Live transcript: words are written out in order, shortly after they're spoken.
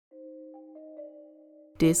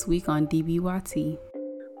This week on DBYT.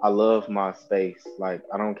 I love my space. Like,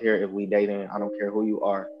 I don't care if we dating. I don't care who you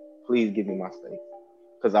are. Please give me my space.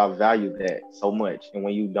 Because I value that so much. And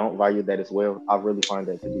when you don't value that as well, I really find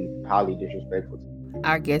that to be highly disrespectful.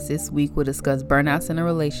 Our guest this week will discuss burnouts in a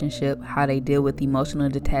relationship, how they deal with emotional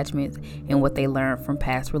detachments, and what they learned from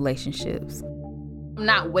past relationships. I'm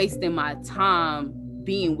not wasting my time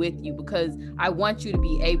being with you because I want you to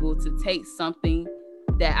be able to take something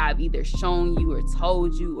that I've either shown you or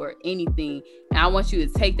told you or anything, and I want you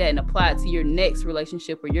to take that and apply it to your next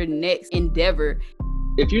relationship or your next endeavor.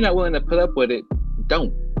 If you're not willing to put up with it,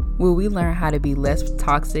 don't. Will we learn how to be less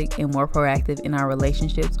toxic and more proactive in our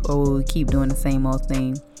relationships, or will we keep doing the same old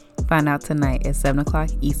thing? Find out tonight at 7 o'clock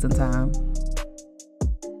Eastern Time.